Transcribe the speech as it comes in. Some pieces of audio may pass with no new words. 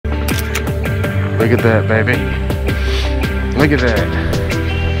Look at that, baby. Look at that.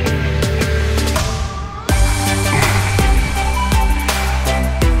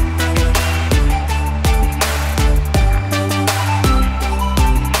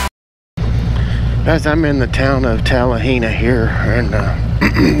 Guys, I'm in the town of Talihina here, and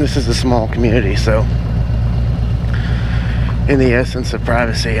this is a small community, so in the essence of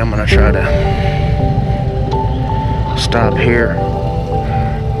privacy, I'm gonna try to stop here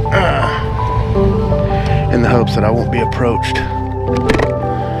in the hopes that I won't be approached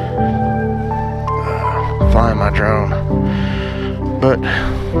flying my drone. But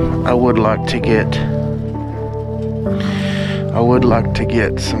I would like to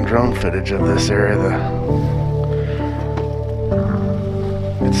get some drone footage of this area.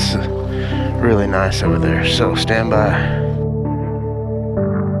 It's really nice over there, so stand by.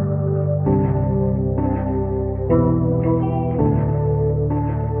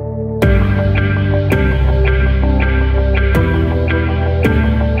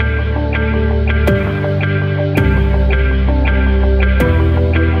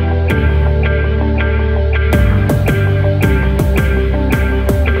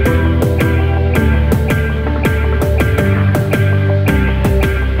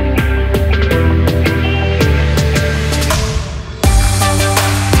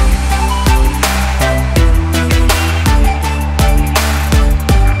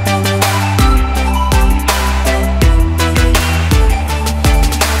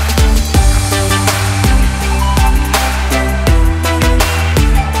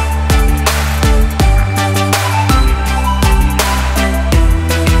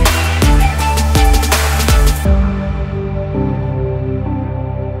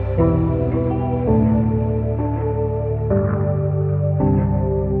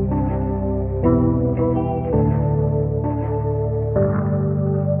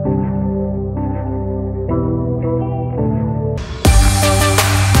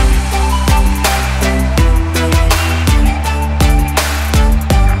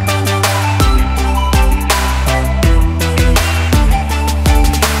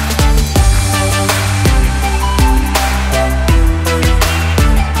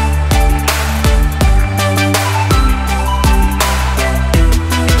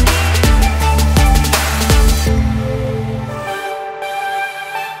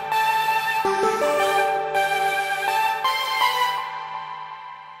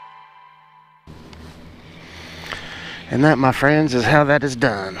 And that, my friends, is how that is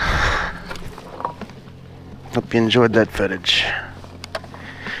done. Hope you enjoyed that footage.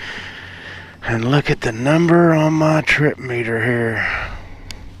 And look at the number on my trip meter here.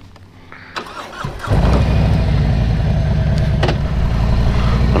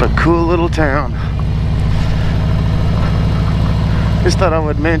 What a cool little town. Just thought I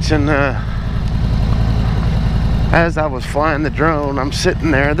would mention, as I was flying the drone, I'm sitting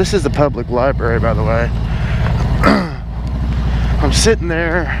there. This is the public library, by the way. I'm sitting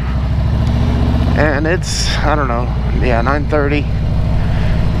there, and it's, I don't know, yeah, 9:30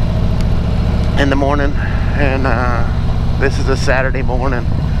 in the morning, and this is a Saturday morning.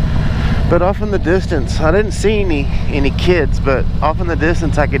 But off in the distance, I didn't see any kids, but off in the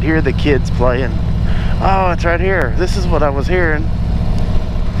distance I could hear the kids playing. Oh, it's right here. This is what I was hearing.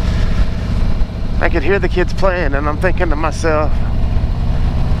 I could hear the kids playing, and I'm thinking to myself,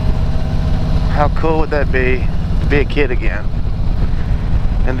 how cool would that be to be a kid again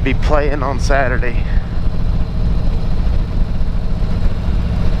and to be playing on Saturday.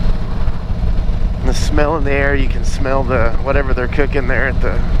 And the smell in the air, you can smell the whatever they're cooking there at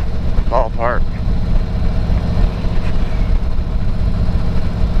the ballpark.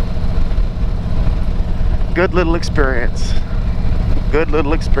 Good little experience. Good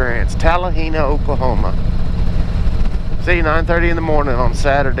little experience. Talihina, Oklahoma. See, 9:30 in the morning on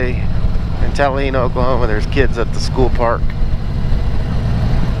Saturday in Talihina, Oklahoma. There's kids at the school park.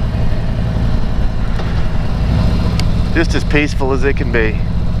 Just as peaceful as it can be.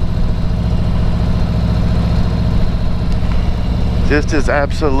 Just as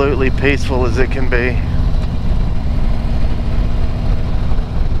absolutely peaceful as it can be.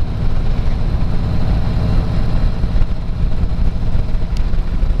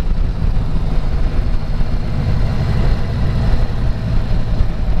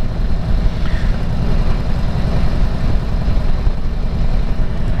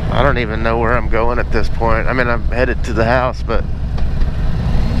 I don't even know where I'm going at this point. I mean, I'm headed to the house, but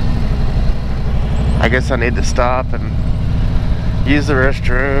I guess I need to stop and use the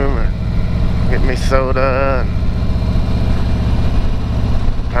restroom and get me soda and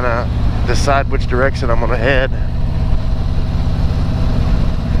kind of decide which direction I'm gonna head.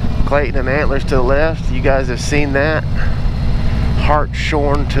 Clayton and Antlers to the left. You guys have seen that.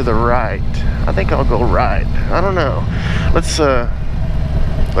 Hartshorn to the right. I think I'll go right. I don't know. Let's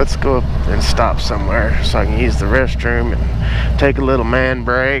go up and stop somewhere so I can use the restroom and take a little man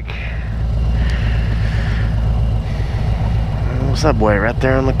break. Subway right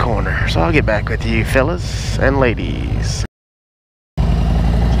there on the corner. So I'll get back with you fellas and ladies.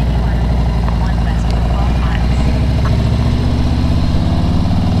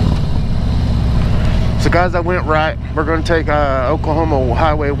 So guys, I went right. We're going to take Oklahoma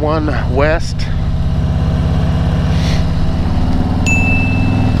Highway 1 west.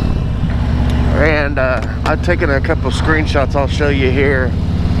 And I've taken a couple of screenshots I'll show you here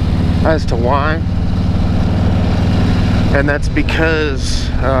as to why. And that's because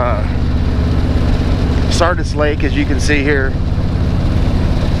Sardis Lake, as you can see here,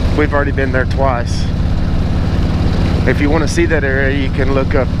 we've already been there twice. If you want to see that area, you can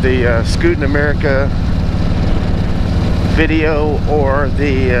look up the Scootin' America video, or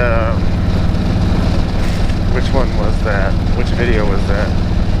the which one was that? Which video was that?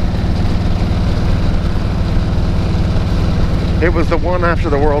 It was the one after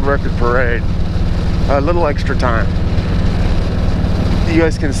the World Record Parade. A little extra time. You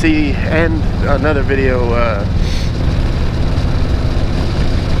guys can see, and another video,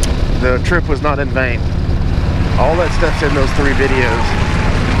 the trip was not in vain. All that stuff's in those 3 videos.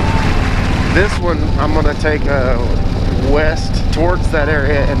 This one I'm gonna take west towards that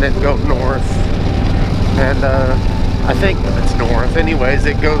area and then go north, and I think it's north anyways.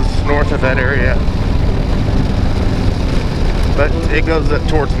 It goes north of that area, but it goes up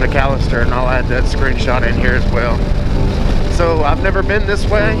towards McAllister, and I'll add that screenshot in here as well. So I've never been this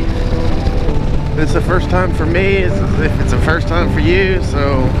way. It's the first time for me, if it's the first time for you,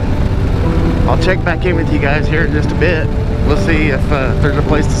 so I'll check back in with you guys here in just a bit. We'll see if there's a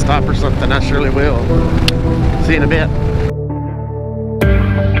place to stop or something. I surely will. See you in a bit.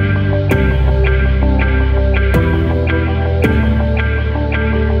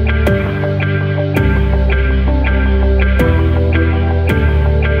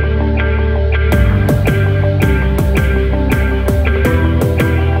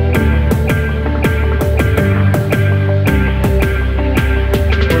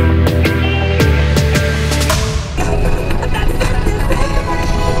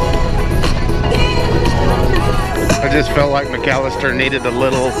 Just felt like McAllister needed a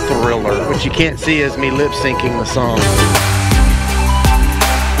little thriller, which you can't see as me lip syncing the song.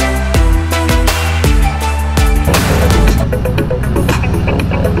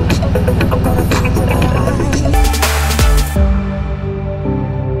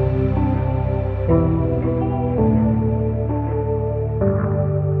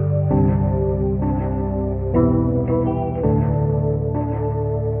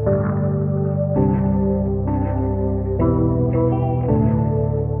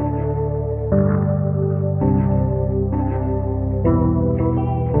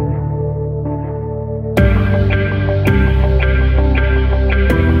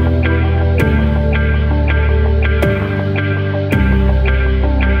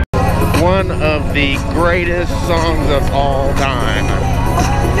 The greatest songs of all time.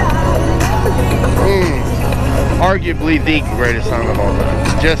 Arguably the greatest song of all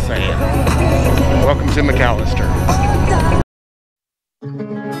time. Just saying. Welcome to McAllister.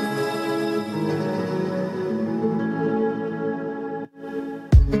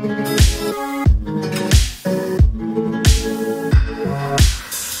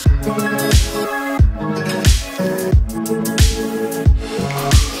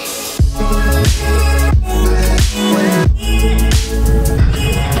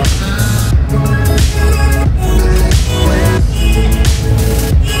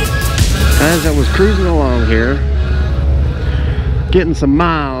 As I was cruising along here, getting some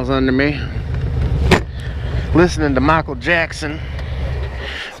miles under me, listening to Michael Jackson,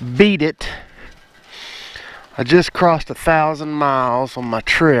 Beat It, I just crossed 1,000 miles on my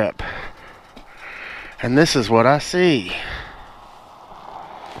trip, and this is what I see.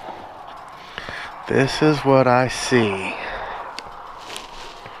 This is what I see.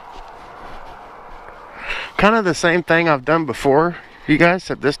 Kind of the same thing I've done before, you guys,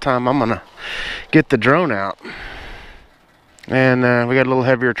 except this time I'm gonna get the drone out, and we got a little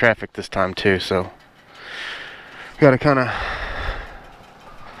heavier traffic this time too, so got to kind of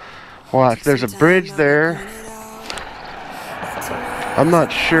watch. There's a bridge there. I'm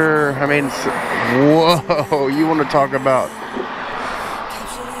not sure. I mean, whoa, you want to talk about,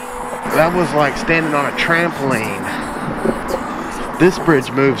 that was like standing on a trampoline. This bridge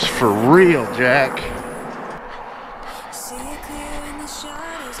moves for real, Jack.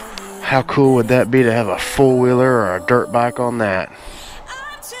 How cool would that be to have a four-wheeler or a dirt bike on that?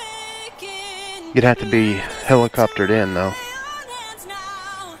 You'd have to be helicoptered in though.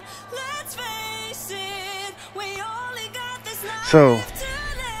 So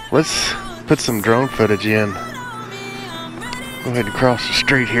let's put some drone footage in. Go ahead and cross the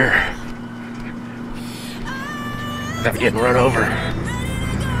street here. I'm getting run over.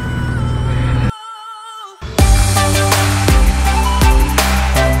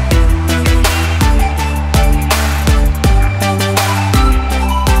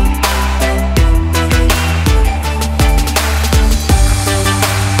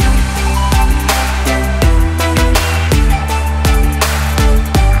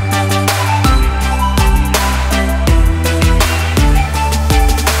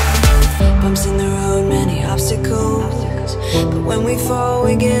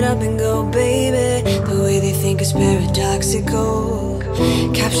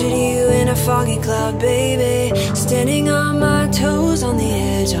 Captured you in a foggy cloud, baby. Standing on my toes on the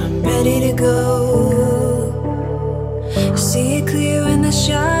edge, I'm ready to go. See it clear when the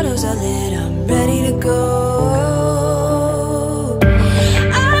shadows are lit, I'm ready to go.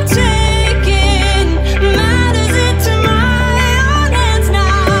 I'm taking matters into my own hands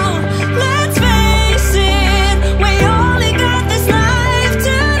now. Let's face it, we only got this life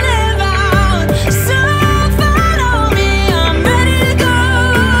to live out. So follow me, I'm ready to go.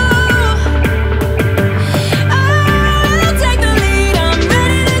 I'll take the lead, I'm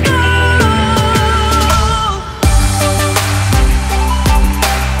ready to go.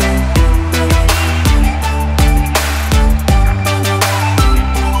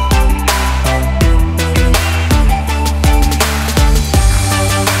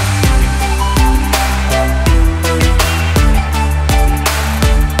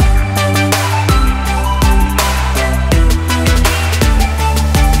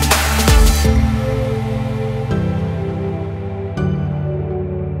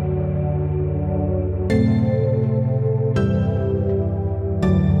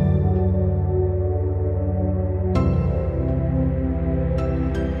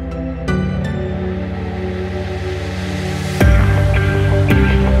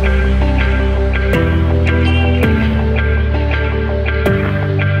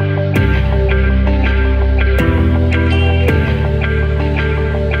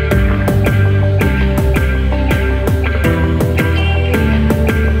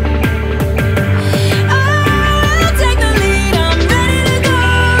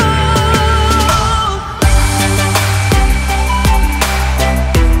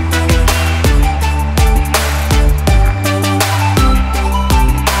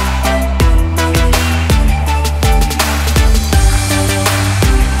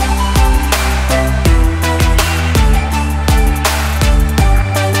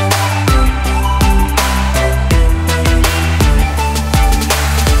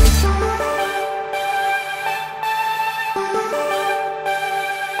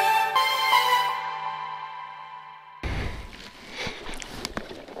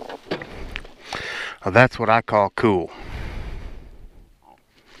 Well, that's what I call cool.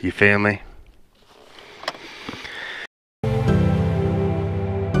 You feel me?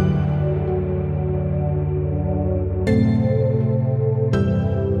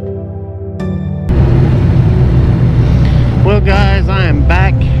 Well guys, I am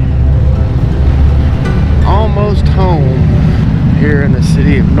back almost home here in the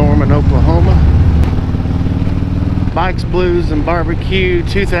city of Norman, Oklahoma. Bikes, Blues, and Barbecue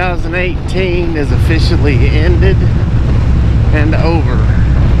 2018 is officially ended and over.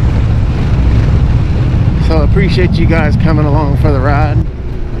 So I appreciate you guys coming along for the ride.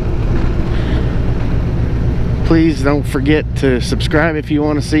 Please don't forget to subscribe if you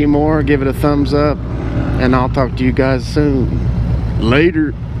want to see more. Give it a thumbs up, and I'll talk to you guys soon.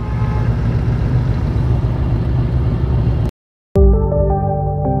 Later.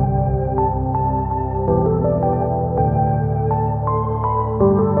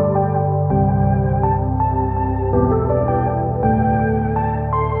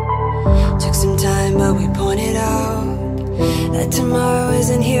 Took some time, but we pointed out that tomorrow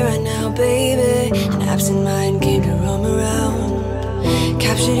isn't here right now, baby. An absent mind came to roam around.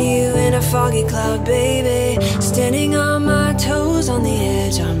 Captured you in a foggy cloud, baby. Standing on my toes on the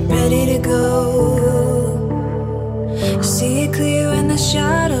edge, I'm ready to go. See it clear when the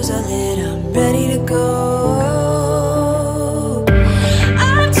shadows are lit, I'm ready to go.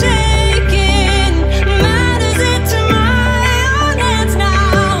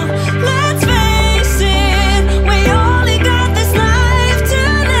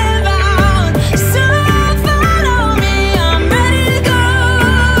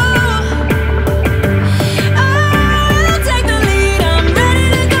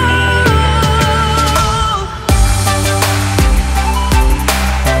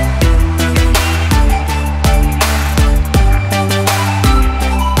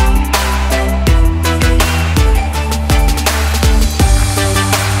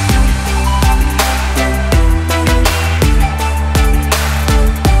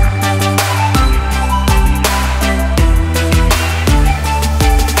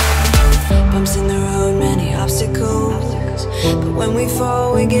 But when we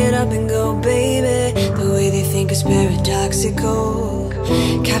fall, we get up and go, baby. The way they think is paradoxical.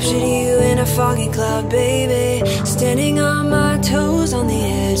 Captured you in a foggy cloud, baby. Standing on my toes on the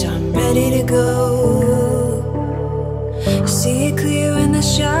edge, I'm ready to go. You see it clear when the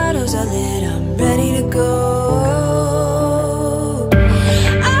shadows are lit, I'm ready to go.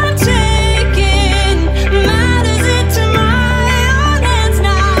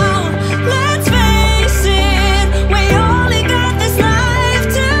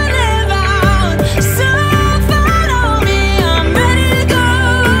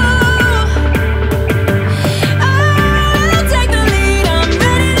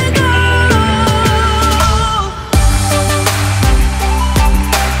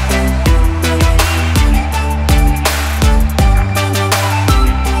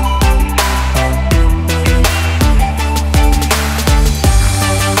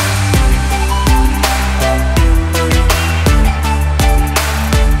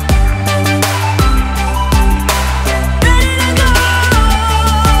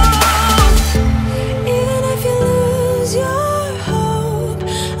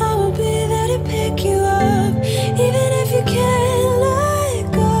 Pick